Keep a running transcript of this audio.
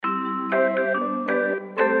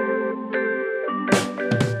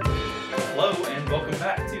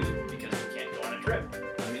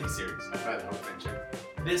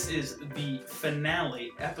This is the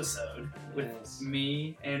finale episode with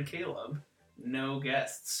me and Caleb. No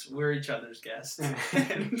guests. We're each other's guests.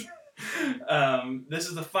 And, this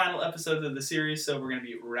is the final episode of the series, so we're going to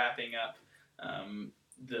be wrapping up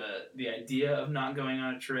the idea of not going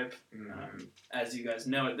on a trip. As you guys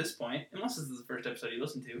know at this point, unless this is the first episode you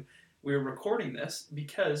listen to, we're recording this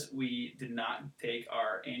because we did not take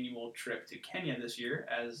our annual trip to Kenya this year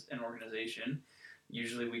as an organization.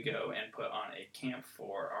 Usually we go and put on a camp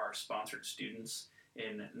for our sponsored students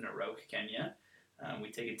in Narok, Kenya.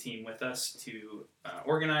 We take a team with us to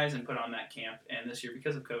organize and put on that camp. And this year,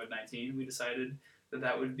 because of COVID-19, we decided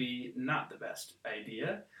that would be not the best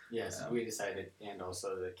idea. Yes, we decided, and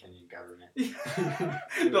also the Kenyan government.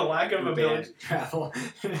 The lack of ability to travel.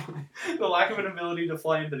 The lack of an ability to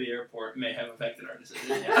fly into the airport may have affected our decision.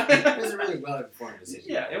 It was a really well-informed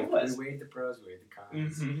decision. Yeah, it was. We weighed the pros, we weighed the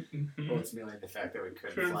cons. Ultimately, the fact that we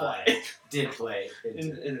couldn't fly did play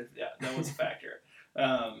yeah, that was a factor.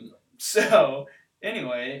 So,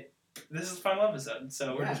 anyway, this is the final episode,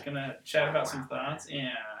 so we're just going to chat about some thoughts,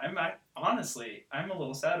 and I'm a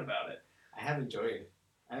little sad about it. I have enjoyed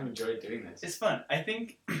doing this. It's fun. I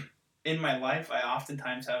think in my life, I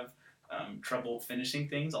oftentimes have trouble finishing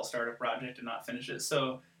things. I'll start a project and not finish it.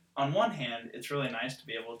 So on one hand, it's really nice to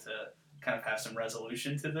be able to kind of have some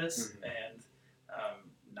resolution to this and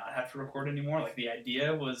not have to record anymore. Like the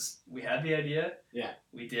idea was, we had the idea. Yeah.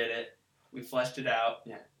 We did it. We fleshed it out.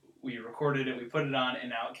 Yeah. We recorded it. We put it on, and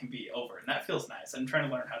now it can be over. And that feels nice. I'm trying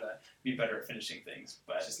to learn how to be better at finishing things.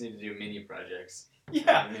 But just need to do mini projects.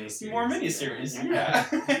 Yeah, more miniseries. Yeah,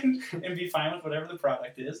 and be fine with whatever the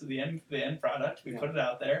product is. The end product. We put it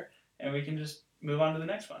out there, and we can just move on to the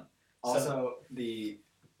next one. Also, the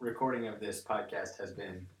recording of this podcast has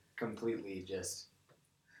been completely just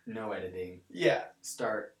no editing. Yeah.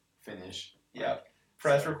 Start, finish. Yeah.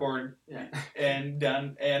 Press record. Yeah. And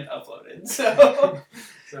done and uploaded. So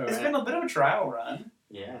it's been a bit of a trial run.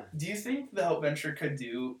 Yeah. Do you think the Hope Venture could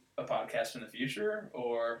do a podcast in the future,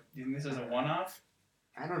 or do you think this is a one-off?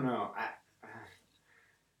 I don't know. I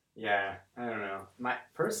don't know.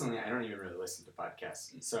 Personally, I don't even really listen to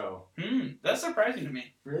podcasts. So. That's surprising to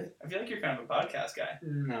me. Really? I feel like you're kind of a podcast guy.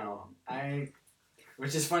 No,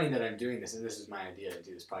 which is funny that I'm doing this, and this is my idea to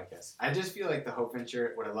do this podcast. I just feel like the Hope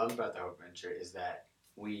Venture. What I love about the Hope Venture is that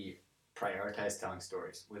we prioritize telling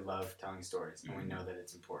stories. We love telling stories, and we know that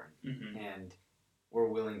it's important, and we're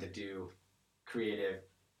willing to do creative,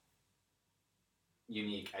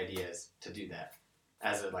 unique ideas to do that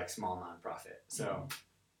as a small nonprofit. So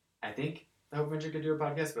I think the Hope Venture could do a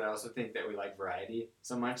podcast, but I also think that we like variety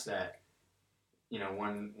so much that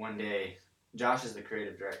one day Josh is the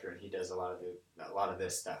creative director and he does a lot of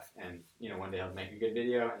this stuff, and one day he'll make a good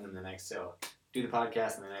video, and then the next he'll do the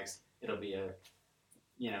podcast, and the next it'll be a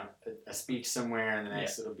speech somewhere, and the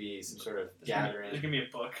next it'll be some sort of gathering. There's gonna be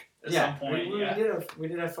a book at some point. We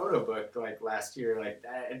did a photo book last year.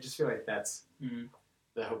 I just feel like that's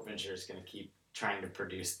the Hope Venture is gonna keep trying to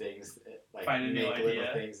produce things, find a new little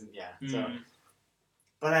idea. Things, So,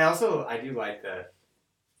 but I do like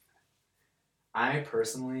I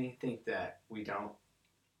personally think that we don't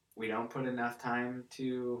put enough time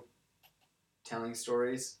to telling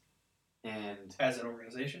stories. And as an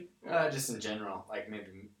organization? Just in general.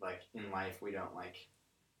 Maybe in life we don't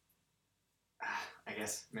I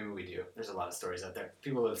guess maybe we do. There's a lot of stories out there.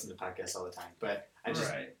 People listen to podcasts all the time. But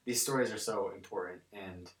these stories are so important,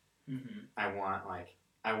 and I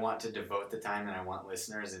want to devote the time, and I want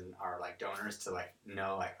listeners and our donors to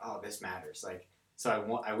know oh, this matters.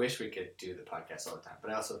 So I wish we could do the podcast all the time.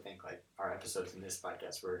 But I also think our episodes in this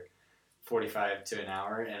podcast were 45 to an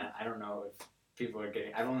hour, and I don't know if people are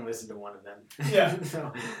getting. I've only listened to one of them. Yeah.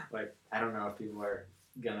 So I don't know if people are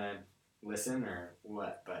gonna listen or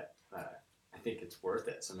what, but I think it's worth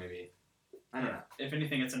it. So maybe I don't know. If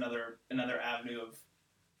anything, it's another avenue of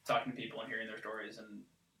talking to people and hearing their stories and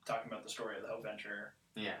talking about the story of the Hope Venture.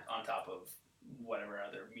 Yeah. On top of whatever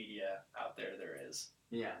other media out there is.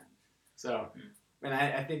 Yeah. So, and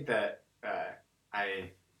I think that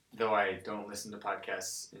though I don't listen to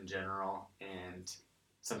podcasts in general, and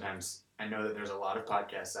sometimes I know that there's a lot of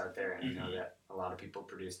podcasts out there, and I know that a lot of people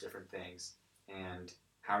produce different things, and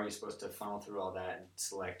how are you supposed to funnel through all that and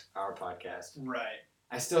select our podcast? Right.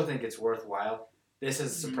 I still think it's worthwhile. This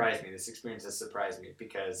has surprised me. This experience has surprised me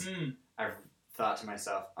because I've thought to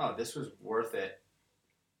myself, oh, this was worth it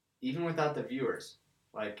even without the viewers.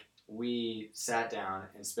 We sat down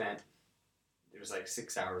and spent, it was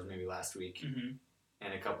 6 hours maybe last week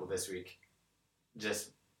and a couple this week,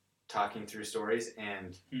 just talking through stories,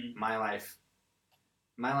 and my life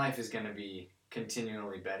is going to be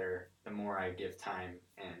continually better the more I give time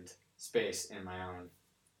and space in my own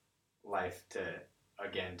life to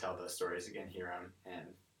again tell those stories, again hear them. And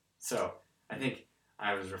so I think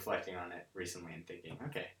I was reflecting on it recently and thinking,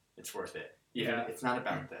 okay, it's worth it. Even it's not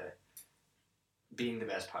about being the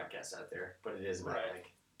best podcast out there, but it is about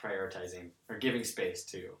like prioritizing or giving space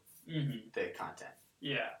to the content.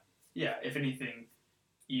 Yeah. If anything,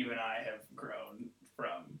 you and I have grown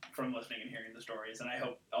from listening and hearing the stories, and I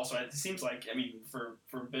hope also it seems like, I mean,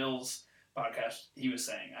 for Bill's podcast, he was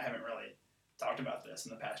saying, I haven't really talked about this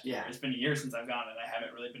in the past year. It's been a year since I've gone, and I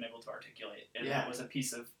haven't really been able to articulate. And that was a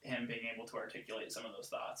piece of him being able to articulate some of those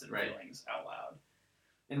thoughts and feelings out loud.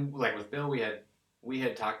 And like with Bill, we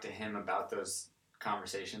had talked to him about those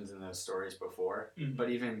conversations and those stories before. But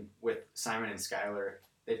even with Simon and Skylar,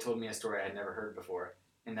 they told me a story I had never heard before,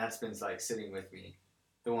 and that's been like sitting with me.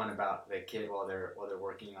 The one about the kid while they're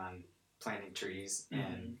working on planting trees,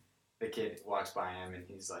 and the kid walks by him, and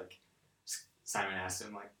he's like, Simon asks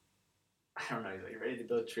him like, I don't know, he's like, you ready to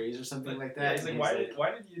build trees or something like that? Yeah, he's like,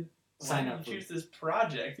 why did you choose this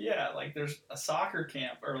project? Yeah, like there's a soccer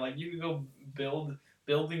camp, or like you could go build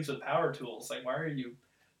things with power tools. Like, why are you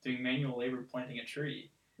doing manual labor planting a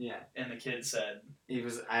tree? Yeah. And the kid said,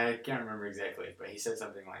 I can't remember exactly, but he said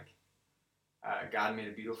something like, God made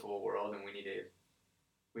a beautiful world, and we need to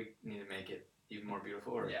make it even more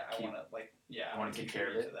beautiful. Or I want to keep care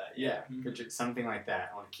of it. Yeah, something like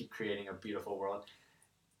that. I want to keep creating a beautiful world.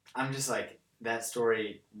 I'm just like, that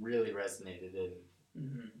story really resonated,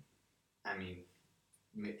 and I mean,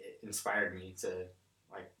 it inspired me to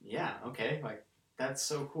like, yeah, okay, like that's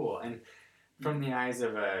so cool. And from the eyes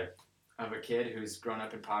of a kid who's grown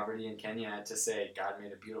up in poverty in Kenya, to say God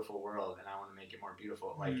made a beautiful world and I want to make it more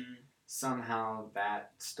beautiful, like somehow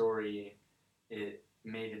that story, it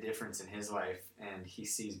made a difference in his life, and he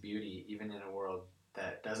sees beauty even in a world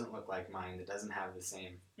that doesn't look like mine, that doesn't have the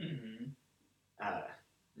same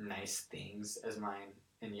nice things as mine,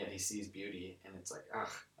 and yet he sees beauty, and it's like, ugh,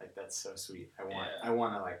 like that's so sweet. I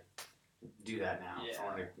want to like do that now. I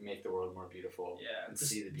want to make the world more beautiful. And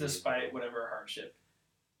see the beauty. Despite whatever hardship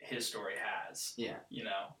his story has. Yeah. You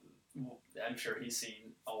know, I'm sure he's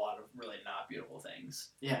seen a lot of really not beautiful things.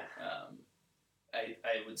 Yeah.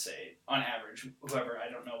 I would say, on average, whoever,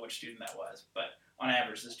 I don't know which student that was, but on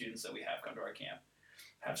average, the students that we have come to our camp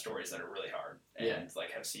have stories that are really hard and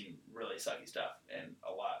like have seen really sucky stuff and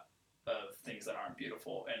a lot of things that aren't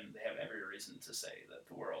beautiful, and they have every reason to say that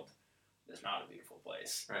the world is not a beautiful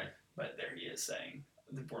place. Right. But there he is saying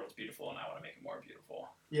the world's beautiful and I want to make it more beautiful.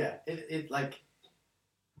 Yeah. It like,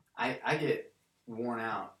 I get worn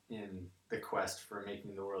out in the quest for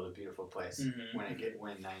making the world a beautiful place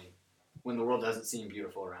when the world doesn't seem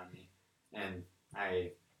beautiful around me, and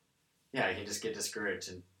I can just get discouraged,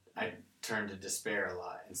 and I turn to despair a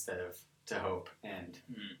lot instead of to hope. And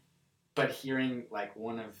but hearing like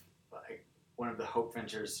one of the Hope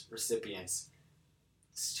Ventures recipients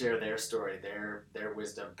share their story, their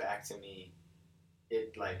wisdom back to me,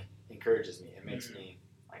 it like encourages me. It makes me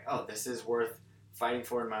like, oh, this is worth fighting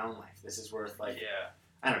for in my own life. This is worth like,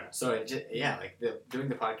 I don't know. So it just, like doing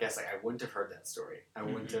the podcast, like I wouldn't have heard that story. I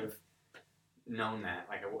wouldn't have known that.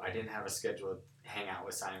 Like I didn't have a scheduled hangout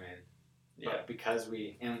with Simon. But because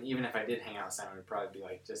and even if I did hang out with Simon, it would probably be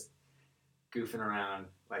like just goofing around.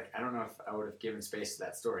 Like, I don't know if I would have given space to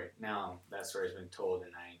that story. Now that story's been told,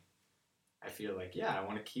 and I feel like, I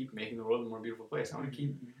want to keep making the world a more beautiful place. I want to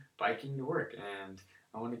keep biking to work, and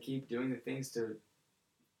I want to keep doing the things to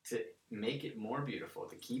make it more beautiful,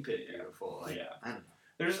 to keep it beautiful. Like, I don't know.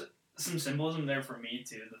 There's some symbolism there for me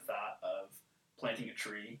too. The thought of planting a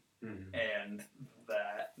tree and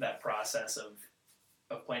that process of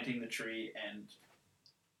planting the tree, and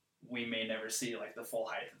we may never see like the full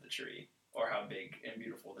height of the tree or how big and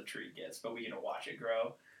beautiful the tree gets, but we get to watch it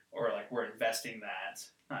grow, or like we're planting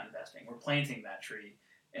that tree,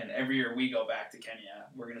 and every year we go back to Kenya,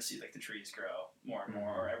 we're going to see like the trees grow more and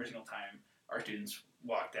more, or every single time our students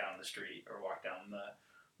walk down the street or walk down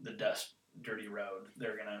the dust dirty road,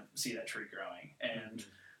 they're going to see that tree growing. And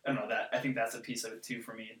I don't know, that I think that's a piece of it too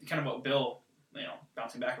for me. Kind of what Bill,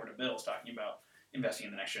 bouncing back over to Bill, is talking about investing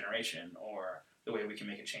in the next generation, or the way we can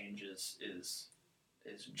make a change is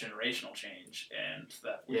generational change, and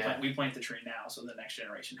that we plant the tree now so the next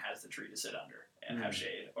generation has the tree to sit under and have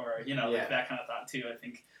shade, or like that kind of thought too. I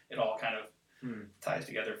think it all kind of ties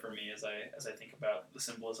together for me as I think about the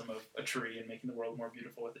symbolism of a tree and making the world more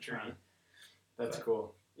beautiful with the tree. That's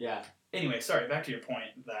cool. Yeah. Anyway, sorry, back to your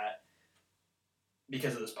point that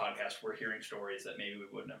because of this podcast, we're hearing stories that maybe we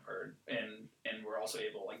wouldn't have heard, and we're also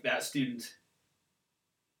able, like, that student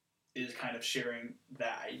is kind of sharing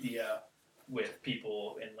that idea with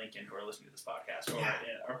people in Lincoln who are listening to this podcast,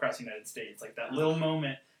 or across the United States. Like that little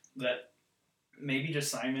moment that maybe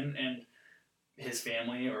just Simon and his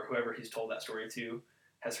family or whoever he's told that story to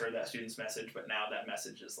has heard that student's message, but now that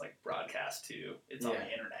message is like broadcast to, it's on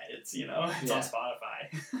the internet. It's, it's on Spotify.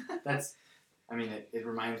 It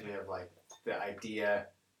reminds me of like the idea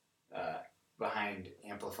behind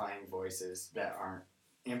amplifying voices that are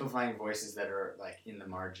like in the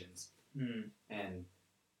margins. And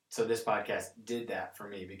so this podcast did that for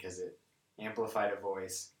me because it amplified a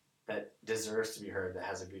voice that deserves to be heard, that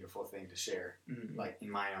has a beautiful thing to share, like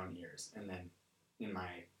in my own ears, and then in my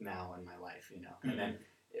life, and then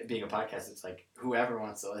being a podcast, it's like whoever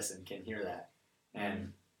wants to listen can hear that.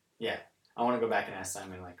 And I want to go back and ask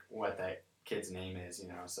Simon like what that kid's name is,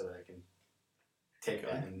 so that I can take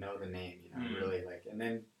that and know the name, really like, and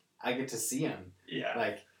then I get to see him,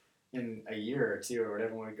 like in a year or two or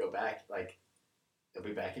whatever when we go back, like he'll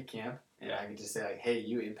be back at camp, and I can just say like, hey,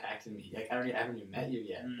 you impacted me. Like I haven't even met you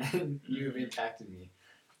yet, and you've impacted me.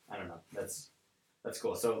 I don't know. That's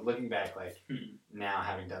cool. So looking back, like now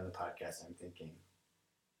having done the podcast, I'm thinking,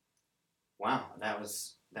 wow, that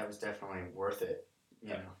was definitely worth it.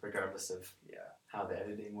 Regardless of how the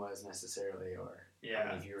editing was necessarily, or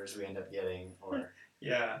how many viewers we end up getting, or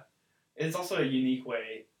it's also a unique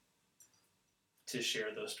way to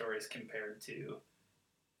share those stories compared to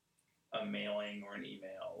a mailing or an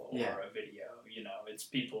email or a video. It's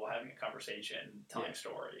people having a conversation, telling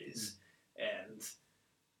stories, and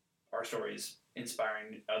our stories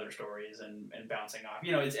inspiring other stories and bouncing off.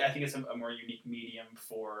 I think it's a more unique medium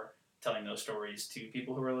for telling those stories to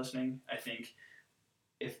people who are listening. I think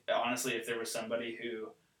if there was somebody who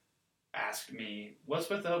asked me, what's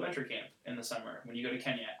with the Hope Venture Camp in the summer when you go to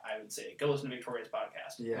Kenya, I would say, go listen to Victoria's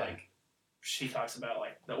podcast. Like, she talks about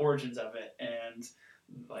like the origins of it, and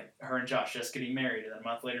like her and Josh just getting married and then a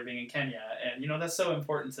month later being in Kenya, and that's so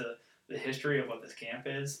important to the history of what this camp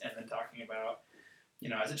is. And then talking about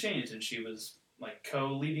as it changed, and she was like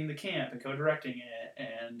co-leading the camp and co-directing it,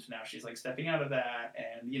 and now she's like stepping out of that,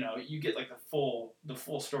 and you get like the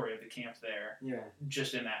full story of the camp there,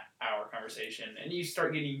 just in that hour conversation, and you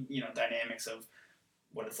start getting dynamics of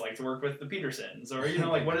what it's like to work with the Petersons, or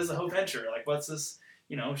like what is the Hope Venture, like what's this,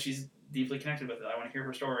 she's deeply connected with it. I want to hear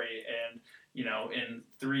her story, and in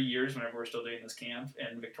 3 years, whenever we're still doing this camp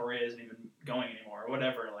and Victoria isn't even going anymore or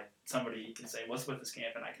whatever, like somebody can say, what's with this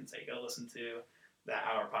camp, and I can say, go listen to that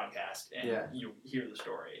hour podcast, and you hear the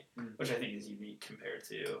story, which I think is unique compared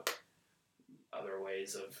to other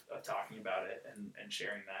ways of talking about it and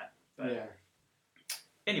sharing that. But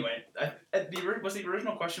anyway, was the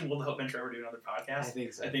original question, will the Hope Venture ever do another podcast? I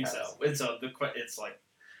think so. And so it's like,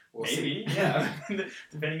 we'll maybe,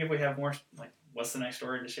 depending if we have more, like, what's the next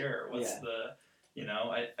story to share? What's the,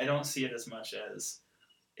 I don't see it as much as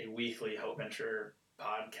a weekly Hope Venture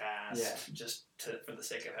podcast, just for the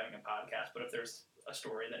sake of having a podcast. But if there's a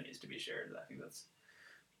story that needs to be shared, I think that's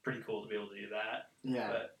pretty cool to be able to do that.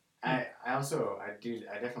 Yeah. But I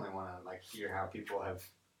definitely want to like hear how people have,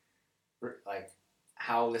 like,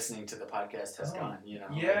 how listening to the podcast has gone.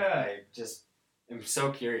 Like, I just am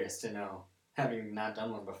so curious to know, having not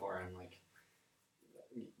done one before. I'm like,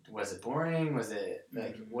 was it boring? Was it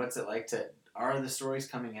like, what's it like are the stories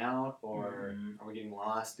coming out, or are we getting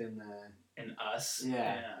lost in us?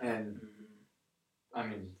 And I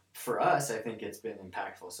mean, for us, I think it's been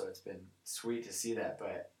impactful, so it's been sweet to see that.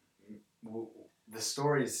 But the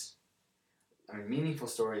stories, meaningful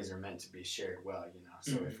stories are meant to be shared well,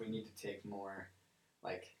 So if we need to take more,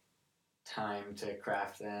 like, time to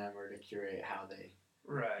craft them or to curate how they,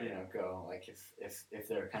 go, like if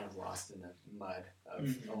they're kind of lost in the mud of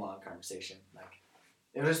a long conversation, like,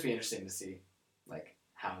 it'll just be interesting to see, like,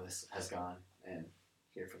 how this has gone and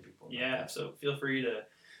hear from people. So feel free to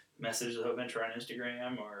message the Hope Venture on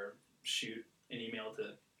Instagram, or shoot an email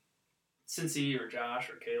to Cincy or Josh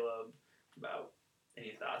or Caleb about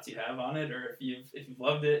any thoughts you have on it, or if you've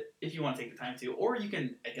loved it, if you want to take the time to, or you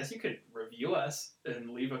could review us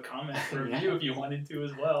and leave a comment review if you wanted to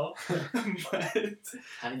as well. But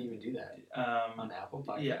how do you even do that? On Apple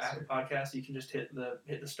Podcasts? Yeah, Apple Podcasts. You can just hit the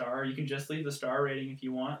star. You can just leave the star rating if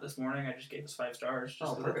you want. This morning I just gave us 5 stars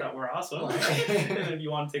just because I thought we're awesome. And if you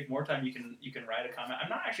want to take more time, you can write a comment. I'm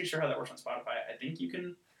not actually sure how that works on Spotify. I think you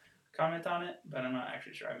can comment on it, but I'm not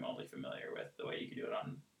actually sure. I'm only familiar with the way you can do it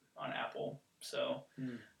on Apple. So,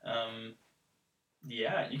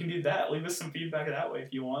 you can do that. Leave us some feedback that way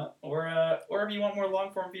if you want, or if you want more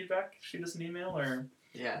long form feedback, shoot us an email, or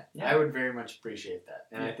I would very much appreciate that.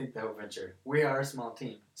 And I think the Hope Venture, we are a small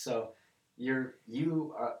team, so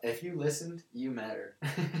you are, if you listened, you matter.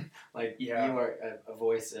 Like, you are a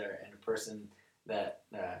voice there and a person that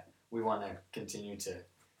we want to continue to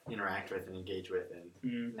interact with and engage with,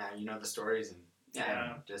 and now the stories,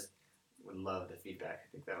 and just would love the feedback.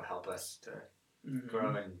 I think that'll help us to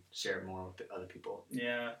grow and share more with other people.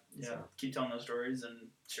 Yeah. So. Keep telling those stories and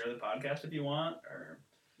share the podcast if you want, or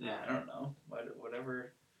I don't know,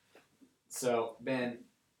 whatever. So Ben,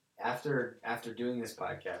 after doing this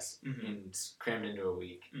podcast and crammed into a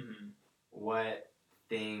week, what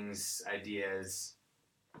things, ideas,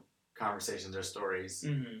 conversations, or stories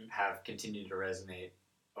have continued to resonate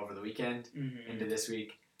over the weekend into this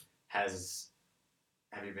week? Have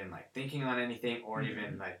you been like thinking on anything, or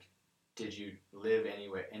even like did you live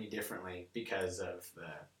any differently because of the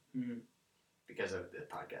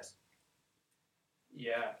podcast?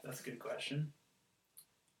 Yeah, that's a good question.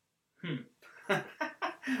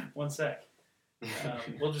 1 sec.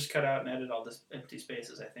 We'll just cut out and edit all this empty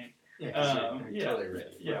spaces, I think. Yeah, totally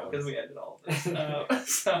ready. Yeah, because we edit all of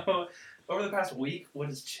this. So, over the past week, what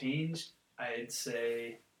has changed? I'd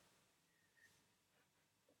say,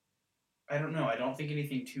 I don't know. I don't think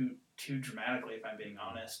anything too dramatically, if I'm being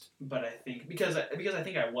honest. But I think because I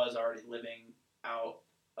think I was already living out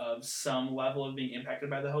of some level of being impacted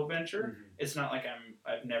by the Hope Venture. It's not like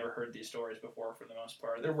I've never heard these stories before. For the most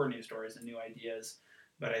part, there were new stories and new ideas,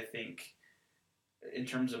 but I think in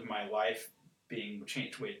terms of my life being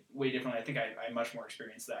changed way differently, I think I much more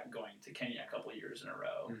experienced that going to Kenya a couple of years in a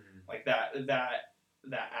row. Like that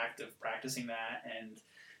act of practicing that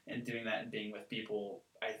and doing that and being with people,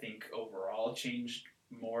 I think overall changed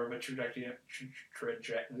more of a trajectory.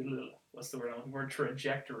 What's the word I'm looking for?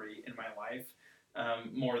 Trajectory in my life,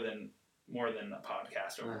 more than a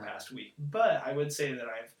podcast over the past week. But I would say that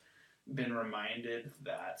I've been reminded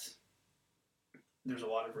that there's a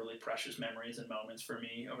lot of really precious memories and moments for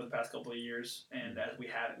me over the past couple of years. And as we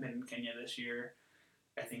haven't been in Kenya this year,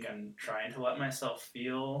 I think I'm trying to let myself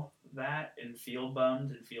feel that and feel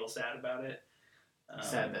bummed and feel sad about it.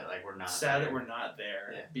 Sad that we're not sad that we're not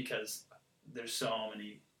there because there's so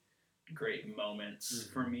many great moments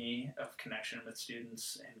for me of connection with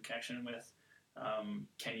students and connection with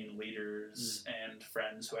Kenyan leaders and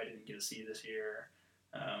friends who I didn't get to see this year.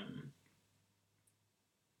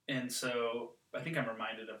 And so I think I'm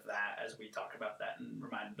reminded of that as we talk about that, and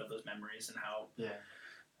reminded of those memories and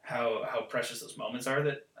how precious those moments are,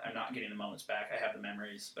 that I'm not getting the moments back. I have the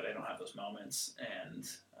memories, but I don't have those moments. And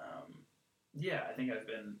I think I've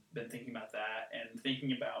been thinking about that and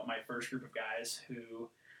thinking about my first group of guys who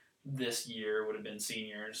this year would have been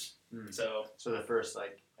seniors. So the first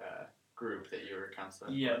group that you were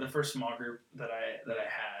counseling. Yeah, the first small group that I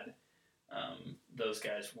had, those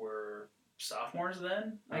guys were sophomores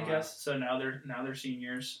then, I guess. So now they're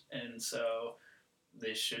seniors, and so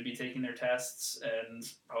they should be taking their tests and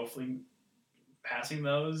hopefully passing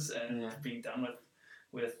those and being done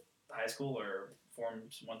with high school or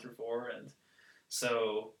forms 1 through 4. And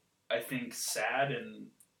so I think sad and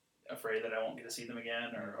afraid that I won't get to see them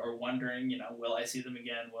again, or wondering, will I see them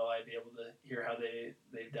again? Will I be able to hear how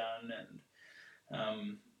they've done,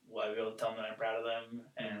 and will I be able to tell them that I'm proud of them,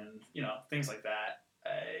 and things like that.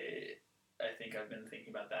 I think I've been thinking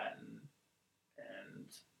about that, and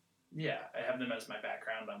I have them as my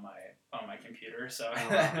background on my computer. So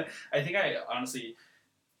I think I honestly,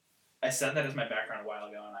 I said that as my background a while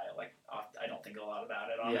ago, and I don't think a lot about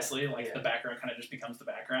it, honestly. The background kind of just becomes the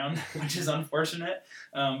background, which is unfortunate.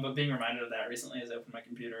 But being reminded of that recently as I open my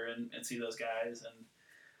computer and see those guys,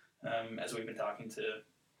 and as we've been talking to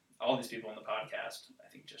all these people on the podcast, I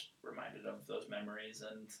think just reminded of those memories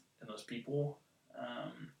and those people.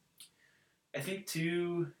 I think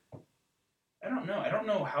too, I don't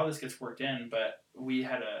know how this gets worked in, but we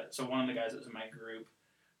had one of the guys that was in my group,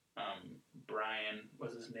 Brian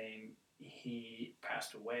was his name. He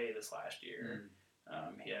passed away this last year.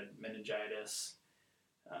 He had meningitis,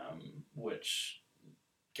 which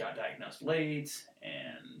got diagnosed late,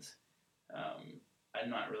 and I'm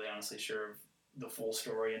not really honestly sure of the full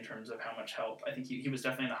story in terms of how much help. I think he was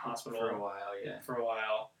definitely in the hospital for a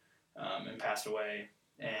while, and passed away.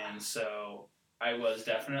 And so I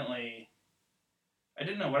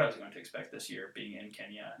didn't know what I was going to expect this year being in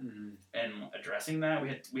Kenya and addressing that. We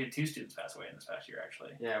had 2 students pass away in this past year,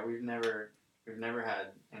 actually. Yeah, we've never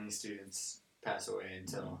had any students pass away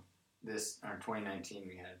until this, or 2019.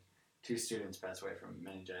 We had 2 students pass away from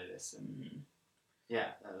meningitis, and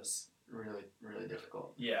that was really, really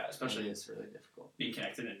difficult. Yeah, especially it's really difficult being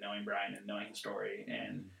connected and knowing Brian and knowing his story.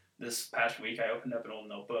 And this past week, I opened up an old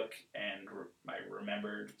notebook and I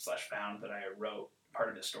remembered / found that I wrote part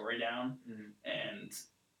of his story down and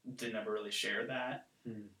didn't ever really share that.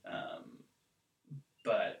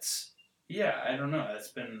 But I don't know. That's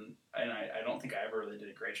been, and I don't think I ever really did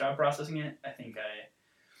a great job processing it. I think I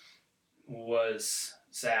was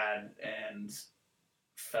sad and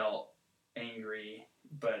felt angry,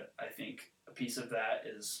 but I think a piece of that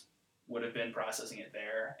would have been processing it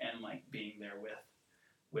there and like being there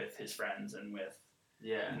with his friends and with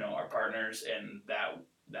our partners, and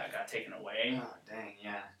that got taken away. Oh dang,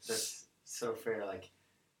 yeah, that's so fair. Like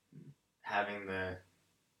having the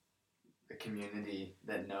community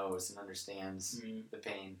that knows and understands the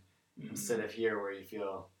pain, instead of here where you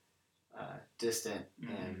feel distant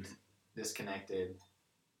and disconnected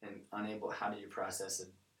and unable. How do you process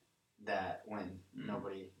that when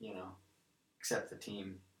nobody, except the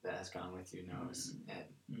team that has gone with you knows?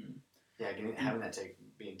 And having that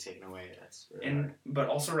being taken away, that's really hard. But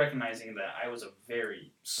also recognizing that I was a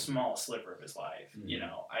very small sliver of his life.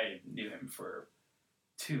 I knew him for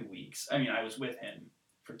 2 weeks. I mean, I was with him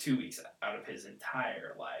for 2 weeks out of his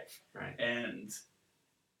entire life. Right. And,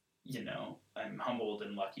 I'm humbled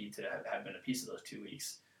and lucky to have been a piece of those 2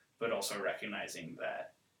 weeks, but also recognizing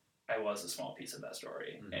that I was a small piece of that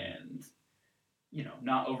story. And,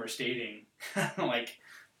 not overstating, like,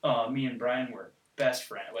 me and Brian were best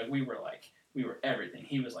friends. Like, we were everything.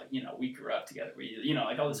 He was like, we grew up together. We,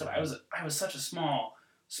 like all this stuff. I was such a small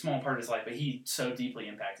part of his life, but he so deeply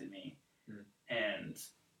impacted me.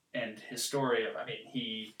 And his story of,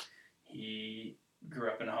 he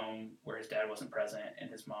grew up in a home where his dad wasn't present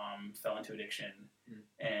and his mom fell into addiction,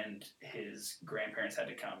 and his grandparents had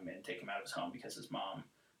to come and take him out of his home because his mom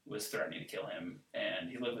was threatening to kill him, and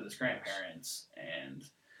he lived with his grandparents, and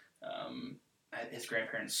his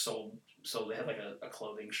grandparents sold they had like a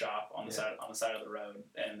clothing shop on the side of the road,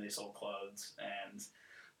 and they sold clothes, and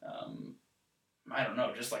I don't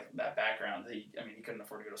know, just like that background. He couldn't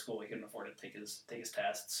afford to go to school. He couldn't afford to take his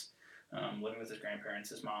tests. Living with his grandparents,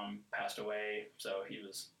 his mom passed away, so he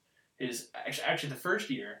was actually the first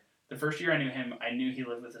year I knew him, I knew he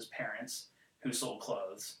lived with his parents who sold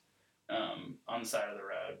clothes on the side of the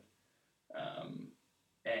road,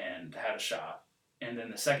 and had a shop. And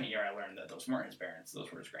then the second year I learned that those weren't his parents;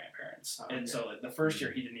 those were his grandparents. Oh, okay. And so the first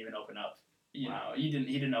year he didn't even open up. He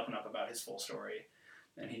didn't open up about his full story,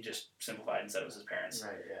 and he just simplified and said it was his parents.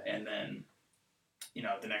 Right. Yeah. And then,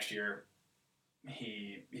 the next year,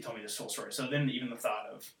 he told me this full story. So then even the thought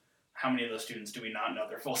of how many of those students do we not know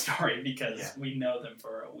their full story because we know them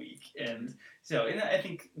for a week. And so I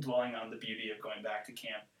think dwelling on the beauty of going back to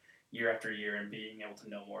camp year after year and being able to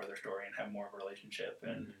know more of their story and have more of a relationship.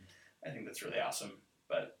 And I think that's really awesome.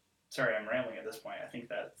 But sorry, I'm rambling at this point. I think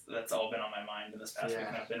that's all been on my mind in this past week,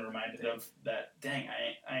 and I've been reminded of that. Dang,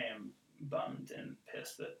 I am bummed and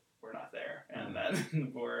pissed that we're not there and that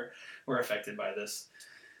we're affected by this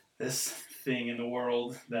thing in the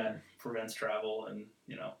world that prevents travel and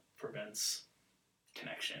prevents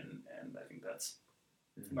connection, and I think that's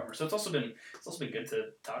a bummer. So it's also been good to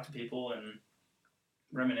talk to people and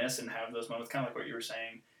reminisce and have those moments, kind of like what you were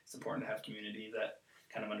saying. It's important to have community that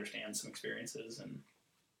kind of understands some experiences. And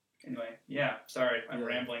anyway, sorry, I'm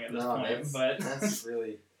rambling at this point, but that's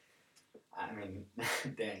really,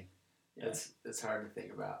 dang, it's hard to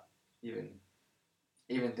think about, even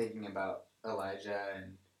thinking about Elijah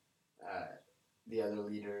and the other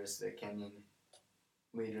leaders, the Kenyan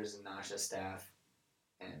leaders and Nasha staff,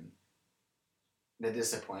 and the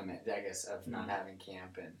disappointment, I guess, of not having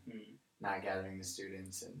camp and not gathering the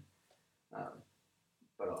students, and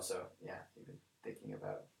but also, even thinking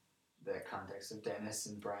about the context of Dennis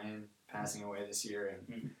and Brian passing away this year,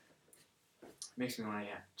 and makes me want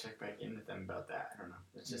to check back in with them about that. I don't know.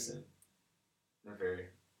 It's just a very,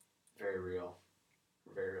 very real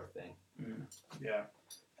thing. Yeah.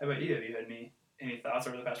 How about you? Have you had any thoughts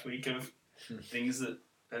over the past week of things that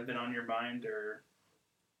have been on your mind, or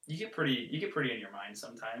you get pretty in your mind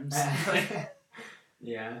sometimes?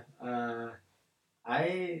 Yeah.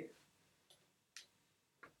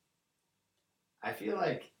 I feel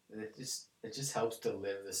like it just helps to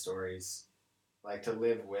live the stories, like to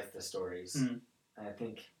live with the stories. And I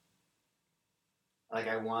think, like,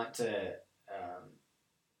 I want to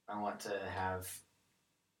have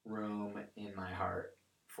room in my heart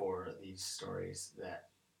for these stories that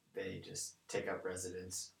they just take up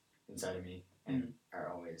residence inside of me and are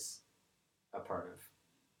always a part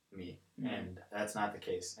of me. And that's not the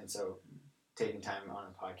case. And so taking time on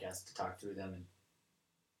a podcast to talk through them, and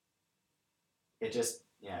it just,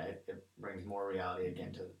 it brings more reality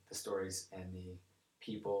again to the stories and the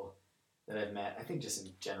people that I've met. I think just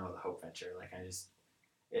in general, the Hope Venture, like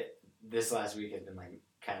this last week has been like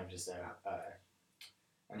kind of just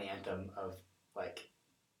an anthem of like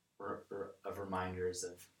of reminders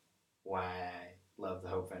of why I love the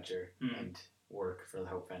Hope Venture and work for the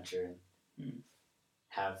Hope Venture, and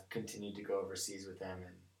have continued to go overseas with them.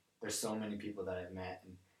 And there's so many people that I've met,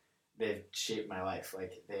 and they've shaped my life.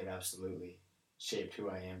 Like, they've absolutely shaped who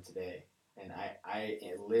I am today. and I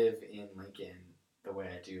live in Lincoln the way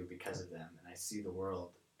I do because of them, and I see the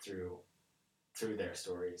world through their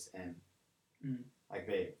stories, and like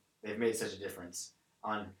they've made such a difference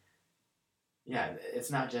on. Yeah,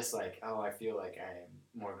 it's not just like, oh, I feel like I'm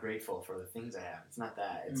more grateful for the things I have. It's not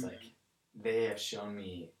that. It's like they have shown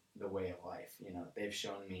me the way of life. You know, they've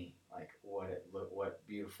shown me like what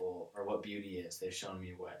beautiful or what beauty is. They've shown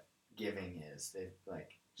me what giving is. They've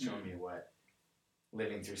like shown me what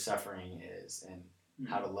living through suffering is, and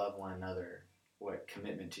how to love one another. What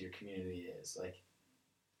commitment to your community is. Like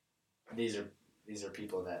these are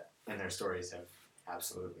people that, and their stories have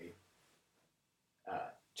absolutely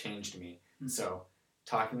changed me. So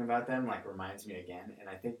talking about them like reminds me again, and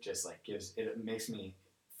I think just like makes me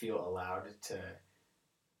feel allowed to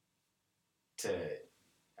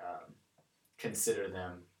consider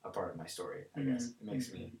them a part of my story. I guess it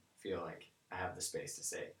makes me feel like I have the space to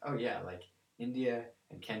say, oh yeah, like India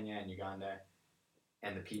and Kenya and Uganda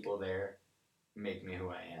and the people there make me who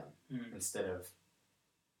I am, instead of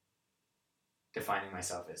defining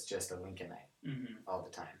myself as just a Lincolnite all the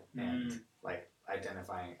time, and like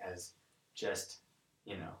identifying as just,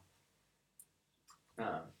 you know,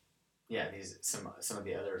 these some of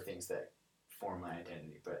the other things that form my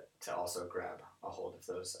identity, but to also grab a hold of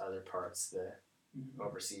those other parts, the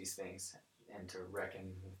overseas things, and to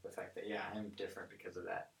reckon with the fact that I'm different because of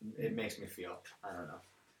that. It makes me feel, I don't know,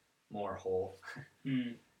 more whole.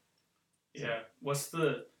 Yeah. What's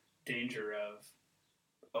the danger of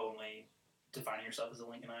only defining yourself as a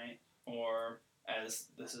Lincolnite, or as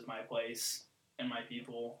this is my place and my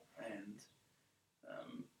people, and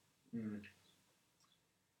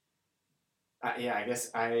I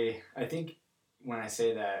guess I think when I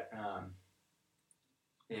say that,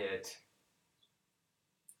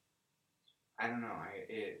 I don't know,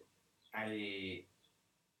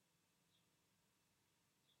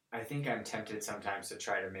 I think I'm tempted sometimes to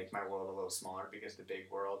try to make my world a little smaller because the big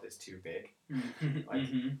world is too big. Like,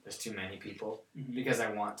 there's too many people. Because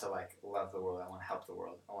I want to, like, love the world. I want to help the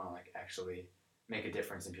world. I want to, like, actually make a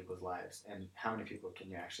difference in people's lives. And how many people can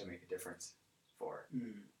you actually make a difference for?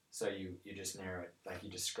 So you just narrow it. Like, you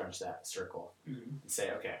just scrunch that circle and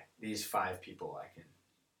say, okay, these 5 people I can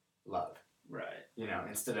love. Right. You know,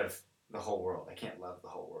 instead of the whole world. I can't love the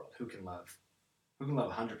whole world. Who can love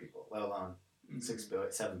 100 people, let alone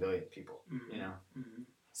 7 billion people, you know?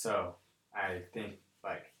 So I think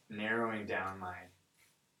like narrowing down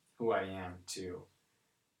who I am to,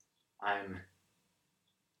 I'm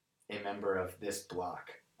a member of this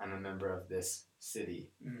block, I'm a member of this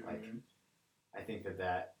city. Like, I think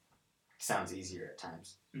that sounds easier at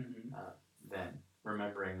times than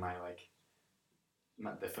remembering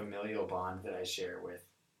the familial bond that I share with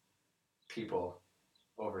people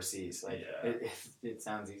overseas. Like, it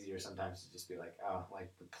sounds easier sometimes to just be like, oh,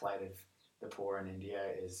 like the plight of the poor in India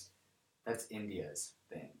that's India's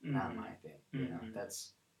thing, not my thing. You know,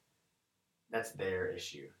 that's their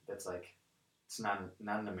issue. That's like, it's not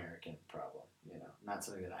an American problem. You know, not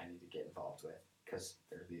something that I need to get involved with, because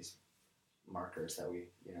there are these markers that we,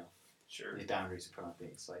 you know, these boundaries we put on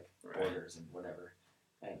things like borders and whatever.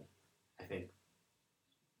 And I think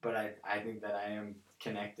that I am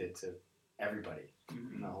connected to everybody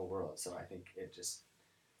in the whole world. So I think it just,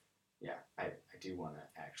 I do want to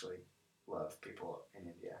actually love people in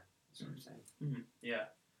India, is what I'm saying. Yeah.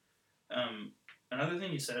 Another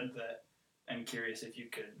thing you said that I'm curious if you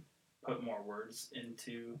could put more words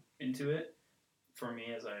into it for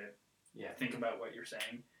me as I think about what you're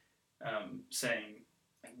saying. Saying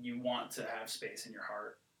you want to have space in your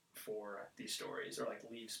heart for these stories, or like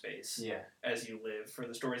leave space as you live for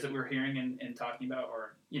the stories that we're hearing and talking about,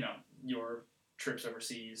 or, you know, your trips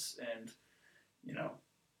overseas, and, you know,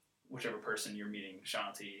 whichever person you're meeting,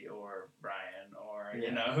 Shanti or Brian or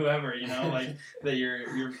you know, whoever, you know, like that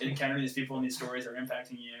you're encountering these people and these stories are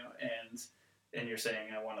impacting you, and you're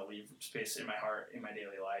saying, I want to leave space in my heart in my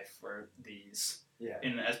daily life for these.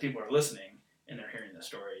 And as people are listening and they're hearing the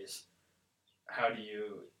stories, how do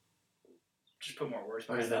you just put more words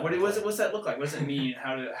behind that? What's that look like? What does it mean?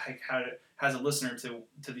 How as a listener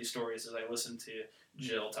to these stories, as I listen to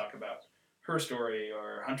Jill talk about her story,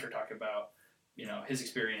 or Hunter talk about, you know, his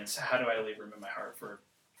experience, how do I leave room in my heart for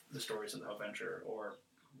the stories of the Hope Venture, or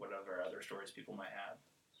whatever other stories people might have?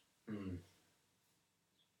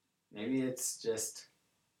 Maybe it's just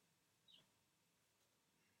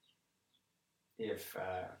if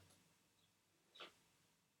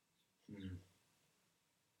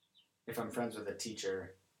I'm friends with a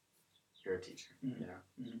teacher, you're a teacher, you know,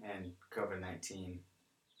 and COVID-19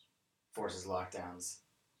 forces lockdowns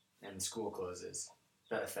and school closes,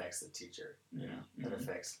 that affects the teacher, you know, that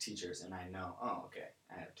affects teachers, and I know, oh, okay,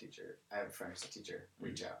 I have a friend who's a teacher,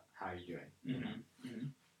 reach out, how are you doing, you know,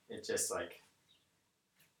 it's just like,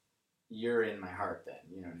 you're in my heart then,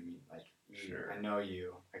 you know what I mean, like, I know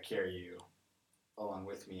you, I carry you along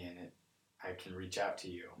with me, and I can reach out to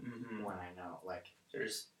you when I know, like,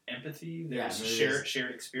 there's empathy, there's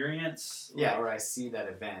shared experience. Yeah, or I see that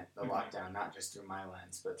event, the lockdown, not just through my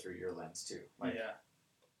lens, but through your lens too. Like,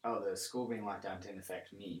 oh, the school being locked down didn't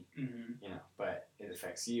affect me, you know, but it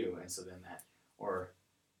affects you, and so then that, or,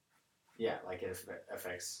 yeah, like it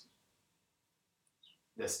affects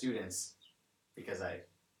the students because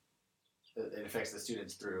it affects the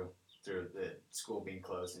students through the school being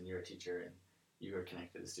closed, and you're a teacher, and you are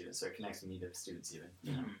connected to the students, so it connects me to the students even,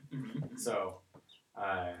 you know. So,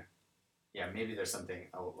 yeah, maybe there's something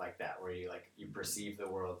like that where you perceive the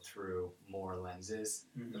world through more lenses.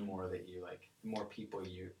 The more that you more people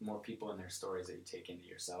and their stories that you take into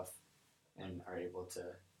yourself, and are able to,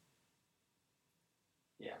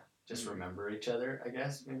 just remember each other, I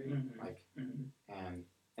guess, maybe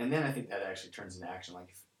and then I think that actually turns into action.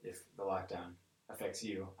 Like if the lockdown affects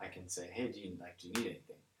you, I can say, hey, do you need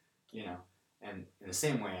anything, you know? And in the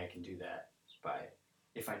same way, I can do that by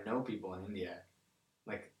if I know people in India,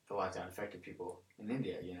 like the lockdown affected people in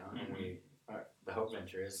India, you know, and the Hope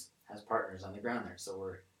Venture has partners on the ground there,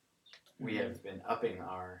 so we have been upping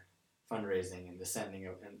our fundraising and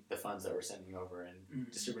the funds that we're sending over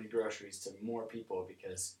and distributing groceries to more people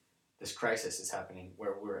because this crisis is happening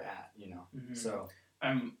where we're at, you know. So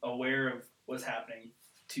I'm aware of what's happening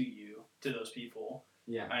to you, to those people.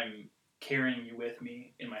 Yeah. I'm carrying you with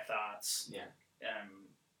me in my thoughts. Yeah.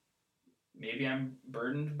 Maybe I'm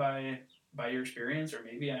burdened by your experience, or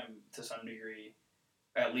maybe I'm to some degree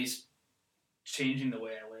at least changing the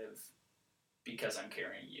way I live because I'm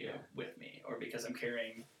carrying you with me, or because I'm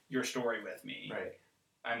carrying your story with me. Right.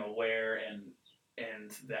 I'm aware,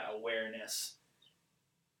 and that awareness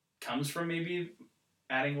comes from maybe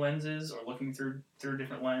adding lenses or looking through a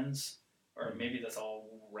different lens, or maybe that's all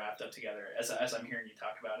wrapped up together as I'm hearing you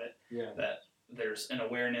talk about it. Yeah. That there's an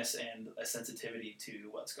awareness and a sensitivity to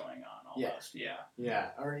what's going on almost. Yeah.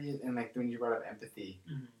 Yeah. And like when you brought up empathy,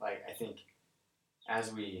 like I think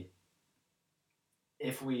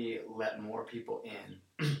if we let more people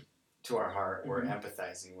in to our heart, we're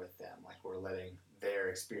empathizing with them. Like we're letting their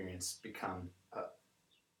experience become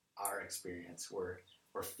our experience. We're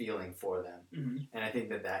feeling for them. And I think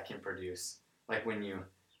that can produce, like when you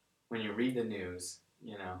read the news,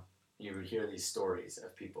 you know, you would hear these stories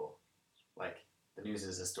of people. Like the news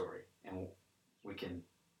is a story, and we can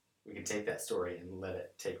take that story and let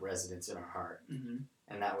it take residence in our heart,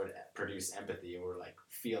 and that would produce empathy. We're like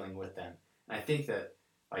feeling with them, and I think that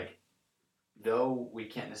like though we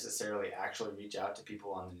can't necessarily actually reach out to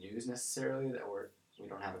people on the news necessarily, that we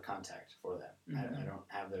don't have a contact for them. I don't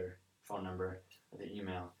have their phone number or their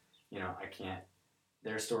email. You know, I can't.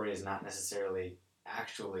 Their story is not necessarily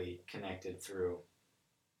actually connected through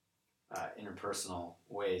interpersonal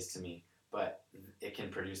ways to me, but it can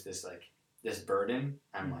produce this burden.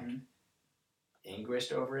 I'm like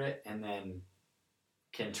anguished over it, and then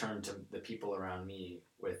can turn to the people around me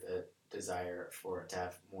with a desire to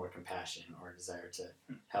have more compassion or a desire to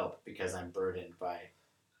help because I'm burdened by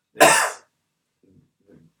this,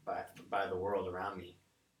 by the world around me.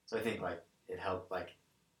 So I think like it helped, like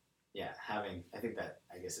I think that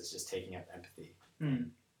I guess it's just taking up empathy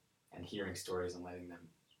and hearing stories and letting them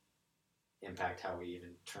impact how we even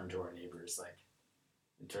turn to our neighbors, like,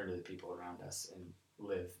 and turn to the people around us and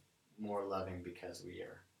live more loving because we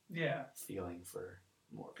are feeling for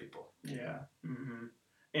more people. Yeah.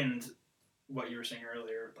 And what you were saying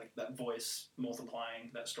earlier, like that voice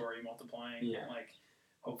multiplying, that story multiplying, like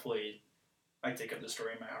hopefully I take up the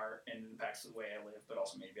story in my heart and impacts the way I live, but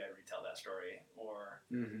also maybe I retell that story or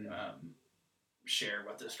share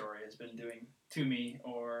what the story has been doing to me,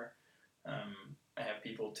 or I have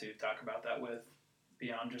people to talk about that with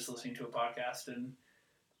beyond just listening to a podcast. And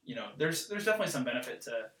you know, there's definitely some benefit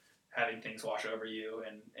to having things wash over you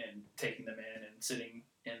and taking them in and sitting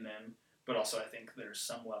in them, but also I think there's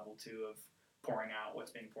some level too of pouring out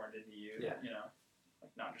what's being poured into you. You know,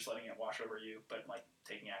 like not just letting it wash over you, but like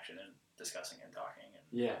taking action and discussing and talking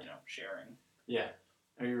and you know, sharing.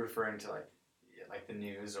 Are you referring to like the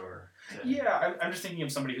news or I'm just thinking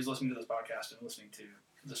of somebody who's listening to this podcast and listening to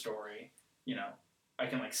the story. You know, I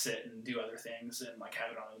can like sit and do other things and like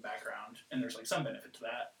have it on in the background, and there's like some benefit to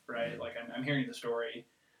that, right? Like I'm hearing the story,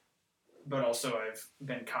 but also I've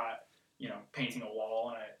been caught, you know, painting a wall,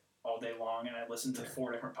 and all day long, and I listen to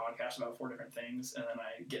 4 different podcasts about 4 different things, and then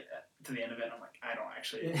I get to the end of it, and I'm like, I don't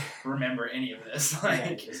actually remember any of this.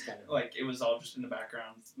 Like, like it was all just in the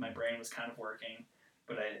background. My brain was kind of working,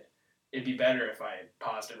 but it'd be better if I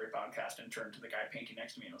paused every podcast and turned to the guy painting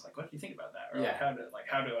next to me and was like, "What do you think about that?" Or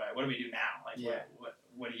what do we do now? Like,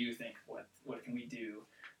 what do you think? What can we do?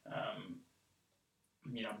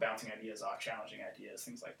 Bouncing ideas off, challenging ideas,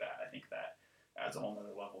 things like that. I think that adds a whole nother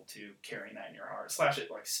level to carrying that in your heart. / it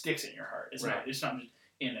like sticks in your heart. It's not just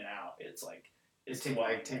in and out. It's like it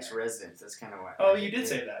takes residence. That's kind of what. Oh, you did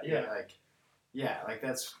say that. Yeah. Like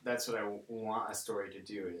that's what I want a story to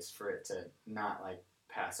do, is for it to not like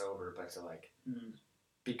pass over, but to like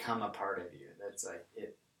become a part of you. That's like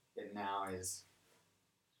it now is.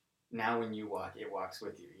 Now when you walk, it walks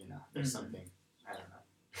with you. There's something, I don't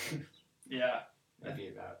know. Yeah. Maybe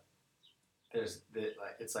about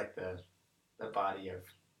it's like the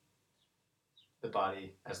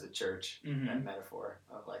body as the church, that metaphor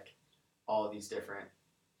of like all these different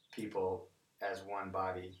people as one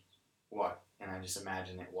body walk, and I just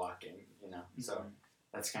imagine it walking, so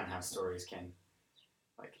that's kind of how stories can,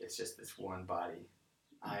 like, it's just this one body.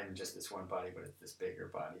 I'm just this one body, but it's this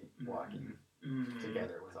bigger body walking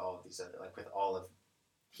together with all of these other, like with all of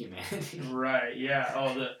humanity. Right, yeah.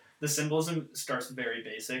 Oh, the symbolism starts very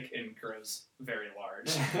basic and grows very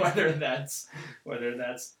large. whether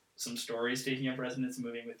that's some stories taking up residence,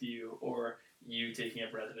 moving with you, or you taking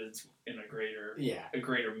up residence in a greater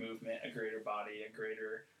movement, a greater body, a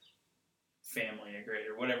greater family, a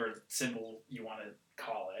greater whatever symbol you want to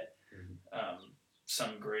call it.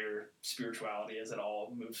 Some greater spirituality as it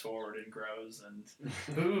all moves forward and grows.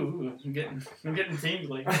 And ooh, I'm getting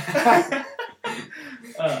tingly.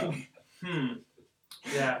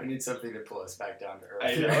 Yeah, we need something to pull us back down to earth.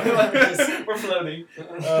 I know. We're floating.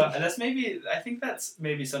 I think that's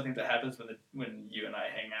maybe something that happens when you and I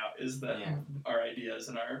hang out, is that our ideas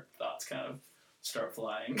and our thoughts kind of start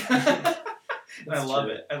flying. And I love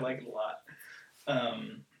it. I like it a lot.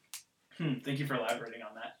 Thank you for elaborating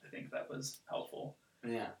on that. I think that was helpful.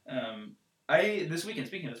 Yeah. Speaking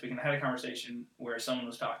of this weekend, I had a conversation where someone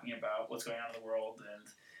was talking about what's going on in the world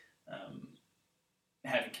and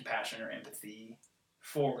having compassion or empathy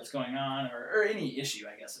for what's going on, or any issue,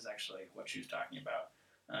 I guess, is actually what she was talking about.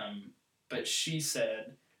 But she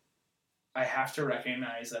said, I have to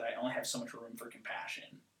recognize that I only have so much room for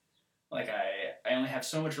compassion. Like, I only have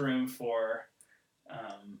so much room for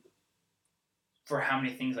how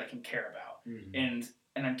many things I can care about.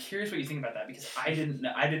 And I'm curious what you think about that, because I didn't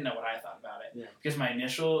know what I thought about it. Yeah. Because my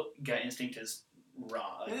initial gut instinct is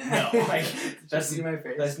wrong. Like, no, like that's see my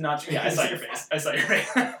face. That's not true. Yeah, I saw your face. I saw your face.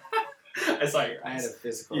 I saw your eyes. I had a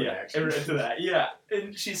physical reaction to that. Yeah,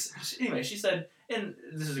 and she said, and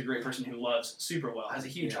this is a great person who loves super well, has a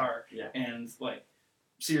huge heart, and like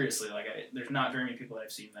seriously, like there's not very many people that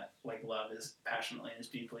I've seen that like love as passionately and as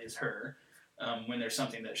deeply as her. When there's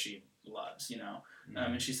something that she loves,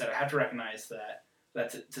 and she said, I have to recognize that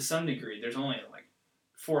to some degree, there's only like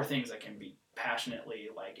 4 things I can be passionately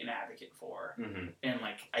like an advocate for, and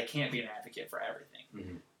like I can't be an advocate for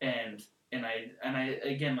everything, and I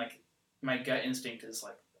again, like my gut instinct is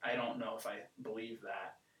like, I don't know if I believe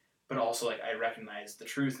that, but also like I recognize the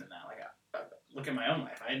truth in that. Like I look at my own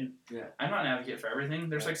life, I'm not an advocate for everything.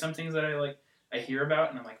 There's like some things that I hear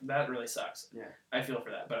about and I'm like, that really sucks. I feel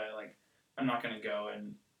for that, but I'm not gonna go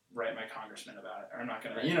and write my congressman about it, or I'm not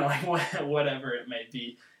gonna, like whatever it might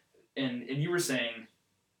be. And you were saying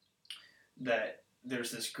that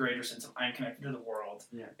there's this greater sense of I'm connected to the world,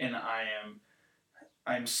 and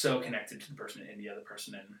I'm so connected to the person in India, the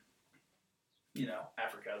person in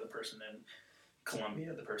Africa, the person in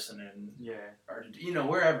Colombia, the person in Argentina,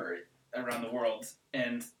 wherever around the world,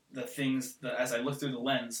 and the things that, as I look through the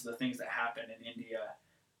lens, the things that happen in India,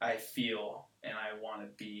 I feel and I want to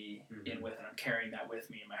be in with, and I'm carrying that with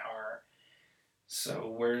me in my heart.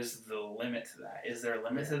 So where's the limit to that? Is there a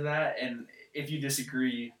limit to that? And if you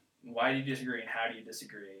disagree, why do you disagree, and how do you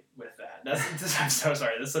disagree with that? I'm so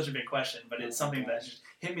sorry. That's such a big question, but it's something that just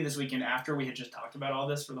hit me this weekend after we had just talked about all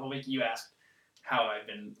this for the whole week. You asked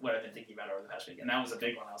what I've been thinking about over the past week, and that was a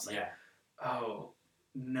big one. I was like, oh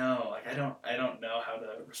no, like I don't know how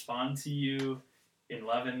to respond to you in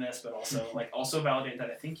love in this, but also also validate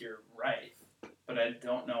that I think you're right, but I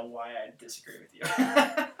don't know why I disagree with you.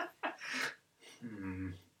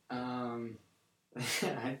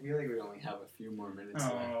 I feel like we only have a few more minutes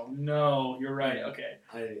left. Oh no, you're right. Okay.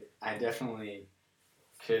 I definitely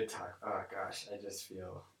could talk. Oh gosh,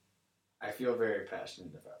 I feel very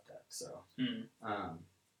passionate about that. So,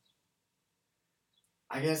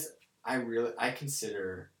 I guess I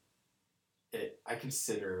consider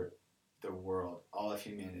the world, all of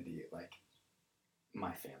humanity, like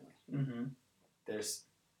my family. Mm-hmm.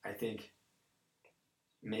 I think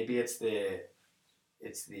maybe it's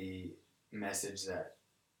the message that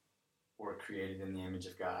we're created in the image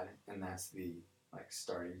of God, and that's the like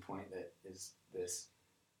starting point that is this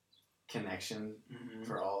connection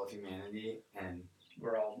for all of humanity, and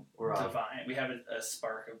we're all divine. We have a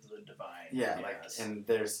spark of the divine. Yeah, yes. Like, and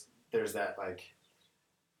there's that like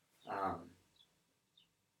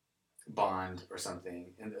bond or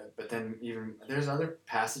something, and but then even there's other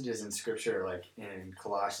passages in Scripture, like in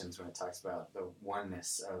Colossians, when it talks about the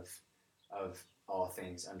oneness of all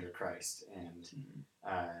things under Christ, and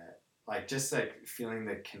like just like feeling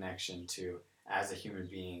the connection to as a human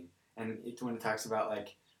being, and when it talks about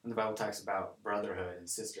like when the Bible talks about brotherhood and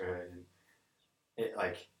sisterhood, and it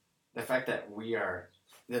like the fact that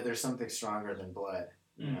that there's something stronger than blood,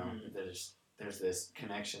 you know, there's this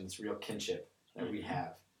connection, this real kinship that we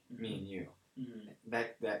have, me and you.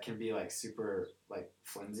 That can be like super like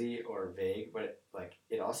flimsy or vague, but like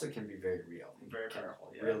it also can be very real. Very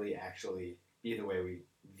powerful. Yeah. Really, actually, be the way we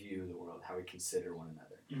view the world, how we consider one another.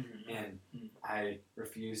 And I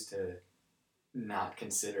refuse to not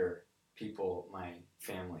consider people my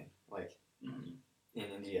family. Like in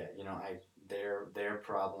India, you know, their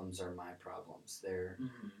problems are my problems.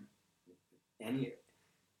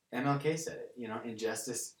 MLK said it, you know,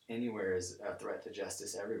 injustice anywhere is a threat to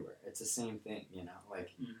justice everywhere. It's the same thing, you know,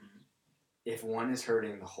 like if one is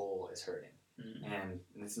hurting, the whole is hurting. And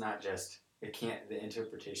it's not just, the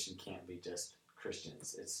interpretation can't be just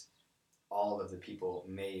Christians. It's all of the people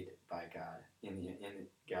made by God in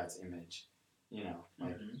God's image, you know,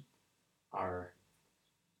 like are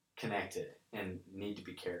connected and need to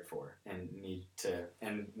be cared for and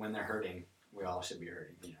and when they're hurting, we all should be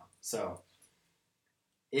hurting, you know. So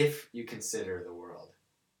if you consider the world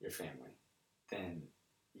your family, then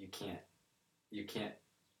you can't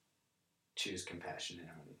choose compassion in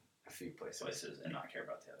only a few places and not care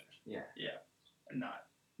about the others. Yeah. And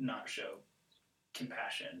not show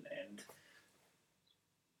compassion and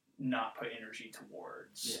not put energy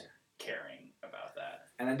towards caring about that.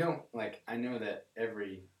 And I know that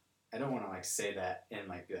I don't want to like say that and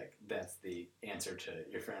like be like that's the answer to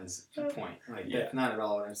your friend's point. Like that's not at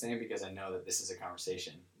all what I'm saying, because I know that this is a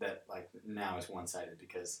conversation that like now is one-sided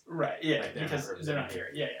because like, because they're not here.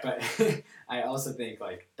 Yeah. But I also think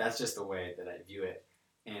like that's just the way that I view it,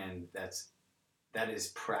 and that is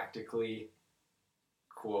practically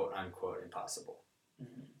quote unquote impossible.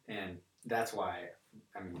 And that's why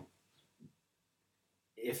I mean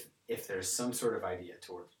if there's some sort of idea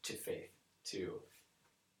to faith, to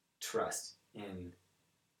trust in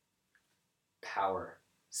power,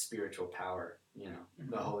 spiritual power, you know,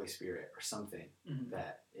 the Holy Spirit or something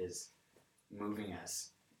that is moving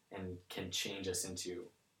us and can change us into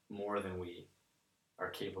more than we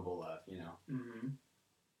are capable of, you know,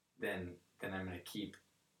 then I'm going to keep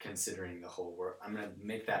considering the whole world. I'm going to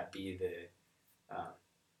make that be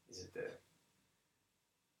is it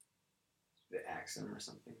the axiom or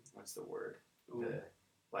something? What's the word? The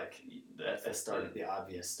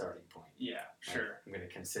obvious starting point. Yeah, sure. Like, I'm going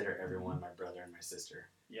to consider everyone my brother and my sister.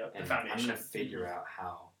 Yep, and the foundation. I'm going to figure out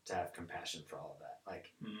how to have compassion for all of that.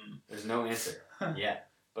 Like, there's no answer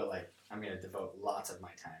yet, but like, I'm going to devote lots of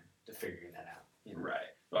my time to figuring that out. You know?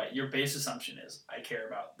 Right. Your base assumption is, I care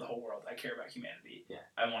about the whole world. I care about humanity. Yeah.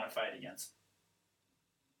 I want to fight against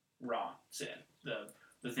wrong, sin,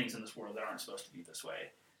 the things in this world that aren't supposed to be this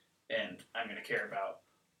way, and I'm going to care about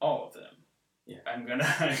all of them. Yeah. I'm gonna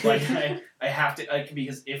like I have to, like,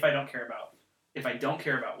 because if I don't care about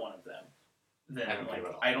one of them, then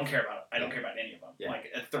I don't care about any of them. Yeah.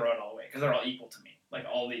 Like, throw it all away, because they're all equal to me. Like,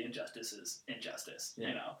 all the injustice is injustice. Yeah.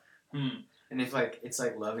 You know. And if like it's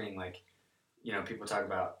like loving, like, you know, people talk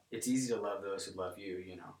about it's easy to love those who love you.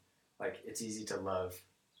 You know, like it's easy to love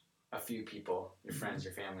a few people, your friends,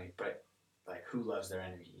 your family, but like who loves their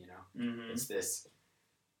enemy? You know, it's this.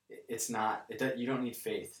 It's not. You don't need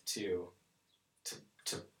faith to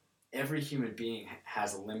every human being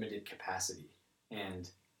has a limited capacity, and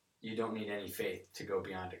you don't need any faith to go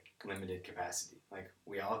beyond a limited capacity. Like,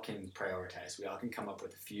 we all can prioritize. We all can come up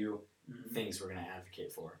with a few things we're going to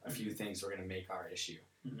advocate for, a few things we're going to make our issue.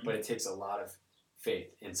 But it takes a lot of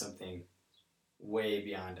faith in something way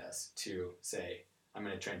beyond us to say, I'm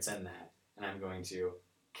going to transcend that, and I'm going to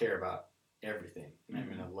care about everything, and I'm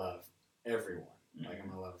going to love everyone. Like, I'm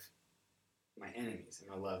going to love my enemies. I'm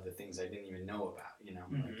going to love the things I didn't even know about, you know?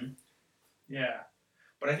 Yeah.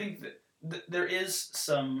 But I think that there is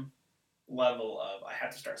some level of, I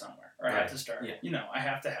have to start somewhere, or I have to start, you know, I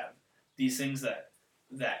have to have these things that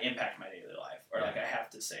impact my daily life, or like I have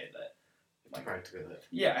to say that like practically live.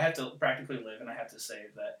 Yeah, I have to practically live, and I have to say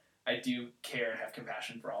that I do care and have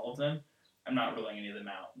compassion for all of them. I'm not ruling any of them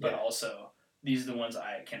out, but also these are the ones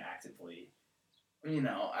I can actively, Do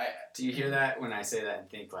you hear that when I say that and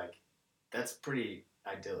think like, that's pretty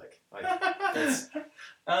idyllic? Like that's.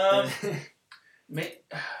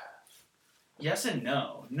 Yes and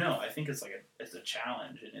no. No, I think it's it's a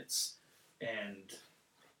challenge, and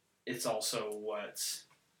it's also what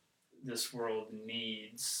this world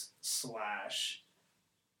needs.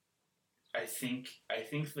 I think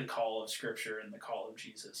the call of Scripture and the call of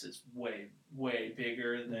Jesus is way, way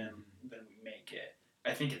bigger than we make it.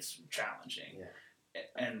 I think it's challenging,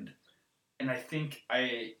 and I think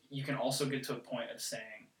you can also get to a point of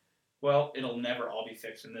saying, well, it'll never all be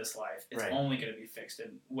fixed in this life. It's only going to be fixed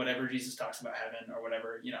in whatever Jesus talks about heaven, or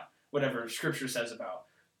whatever Scripture says about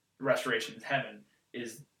restoration in heaven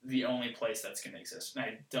is the only place that's going to exist. And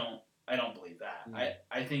I don't believe that.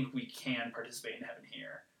 I think we can participate in heaven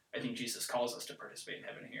here. I think Jesus calls us to participate in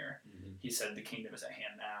heaven here. Mm-hmm. He said the kingdom is at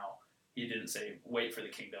hand now. He didn't say wait for the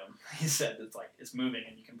kingdom. He said it's moving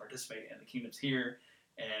and you can participate, and the kingdom's here.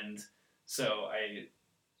 And so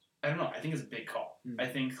I don't know. I think it's a big call. Mm-hmm. I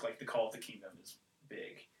think the call of the kingdom is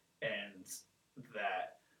big, and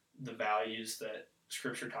that the values that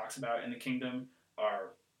Scripture talks about in the kingdom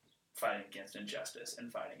are fighting against injustice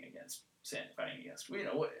and fighting against sin, fighting against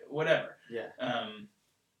whatever. Yeah.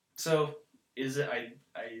 So is it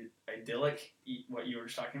idyllic? What you were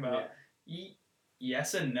just talking about? Yeah.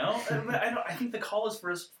 Yes and no. But I think the call is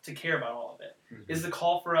for us to care about all of it. Mm-hmm. Is the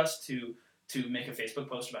call for us to make a Facebook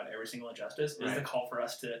post about every single injustice? Is the call for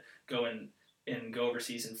us to go and go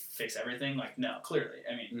overseas and fix everything? No, clearly.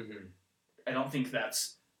 I mean, I don't think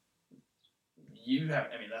that's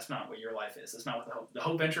that's not what your life is. That's not what the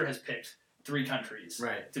Hope Venture has picked 3 countries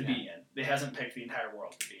to be in. It hasn't picked the entire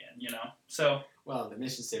world to be in, So well, the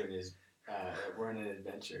mission statement is we're in an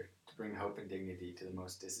adventure to bring hope and dignity to the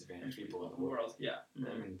most disadvantaged people in the world. Yeah.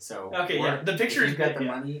 Mm-hmm. I mean, so okay, the picture is you've got the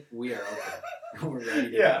money, we are okay. We're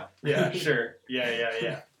ready to go. Yeah, sure.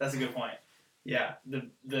 Yeah. That's a good point. Yeah,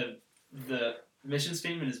 the mission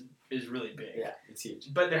statement is really big. Yeah, it's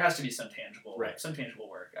huge. But there has to be some tangible work.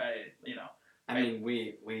 I mean,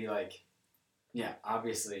 we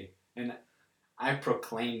obviously, and I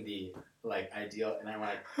proclaim the ideal, and I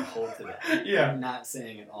want to hold to that. Yeah. I'm not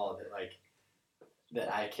saying at all that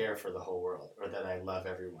that I care for the whole world or that I love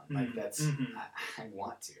everyone. That's I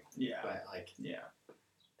want to. Yeah. But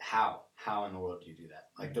how in the world do you do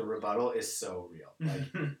that? The rebuttal is so real.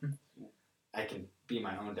 I can be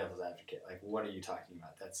my own devil's advocate. What are you talking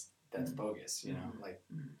about? That's bogus.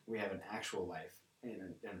 We have an actual life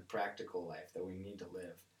and a practical life that we need to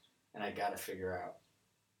live, and I got to figure out.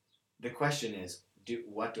 The question is,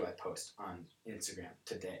 what do I post on Instagram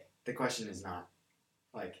today? The question is not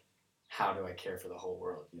how do I care for the whole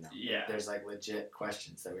world? Yeah. There's legit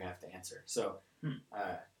questions that we have to answer. So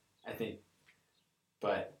I think,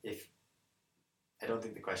 but I don't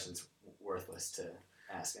think the question's worthless to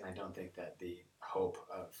ask, and I don't think that the hope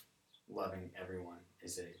of loving everyone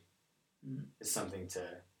is something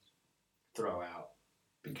to throw out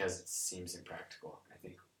because it seems impractical. I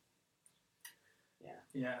think.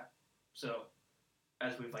 Yeah. So,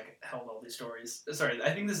 as we've held all these stories, sorry,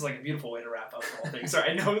 I think this is a beautiful way to wrap up the whole thing. Sorry,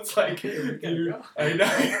 I know it's I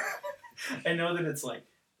know that it's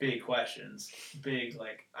big questions, big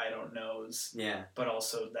I don't knows. Yeah. But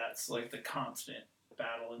also that's the constant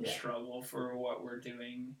battle and struggle for what we're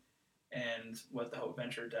doing and what the Hope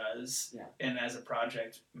Venture does. Yeah. And as a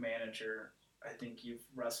project manager, I think you've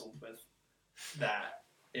wrestled with that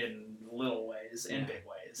in little ways and big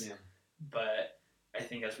ways. Yeah. But I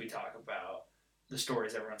think as we talk about the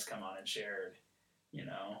stories everyone's come on and shared,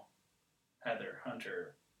 Heather,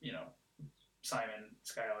 Hunter, Simon,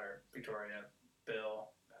 Skylar, Victoria, Bill,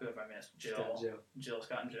 who have I missed? Jill,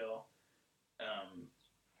 Scott and Jill.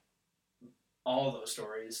 All of those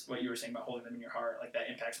stories, what you were saying about holding them in your heart, that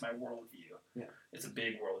impacts my worldview. Yeah. It's a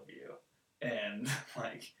big worldview. And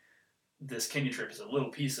this Kenya trip is a little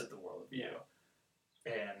piece of the worldview.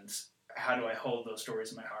 And how do I hold those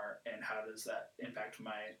stories in my heart, and how does that impact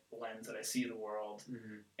my lens that I see the world?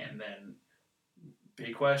 Mm-hmm. And then,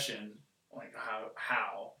 big question,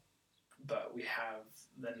 how? But we have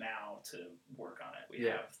the now to work on it. We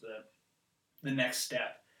have the next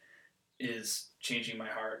step is changing my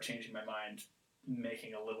heart, changing my mind,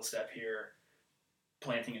 making a little step here,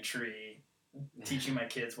 planting a tree, teaching my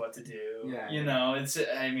kids what to do. Yeah. It's.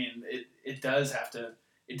 I mean, it does have to.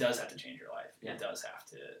 It does have to change your life. Yeah. It does have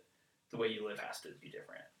to. The way you live has to be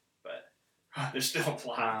different. But there's still a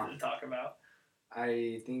lot to talk about.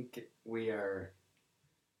 I think we are.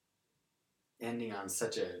 ending on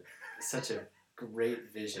such a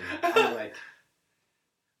great vision. I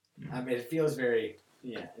mean, it feels very,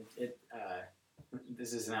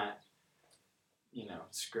 this is not,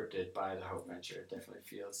 scripted by the Hope Venture. It definitely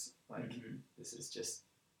feels like this is just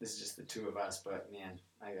the two of us. But man,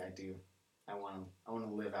 I want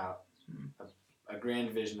to live out a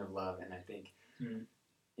grand vision of love, and I think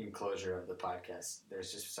in closure of the podcast,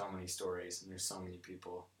 there's just so many stories and there's so many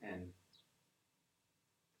people, and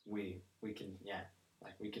we can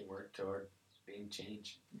work toward being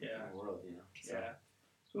change in the world, So. Yeah.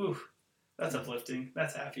 Oof. That's uplifting.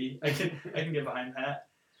 That's happy. I can get behind that.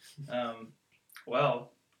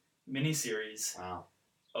 Well, miniseries. Wow.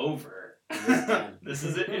 Over. This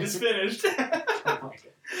is it. It is finished. Oh my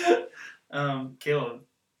God. Caleb,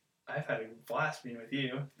 I've had a blast being with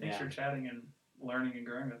you. Thanks for chatting and learning and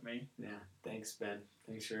growing with me. Yeah. Thanks, Ben.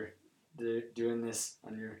 Thanks for doing this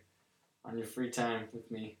on your free time with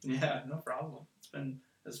me. Yeah, no problem.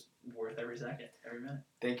 It's worth every second, every minute.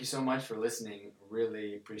 Thank you so much for listening.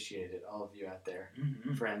 Really appreciate it, all of you out there,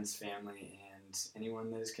 friends, family, and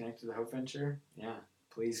anyone that is connected to the Hope Venture. Yeah,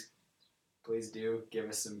 please do give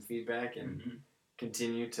us some feedback and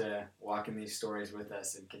continue to walk in these stories with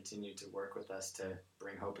us and continue to work with us to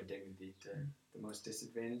bring hope and dignity to the most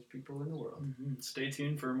disadvantaged people in the world. Stay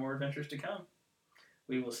tuned for more adventures to come.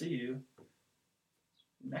 We will see you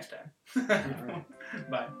next time. All right.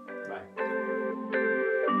 Bye.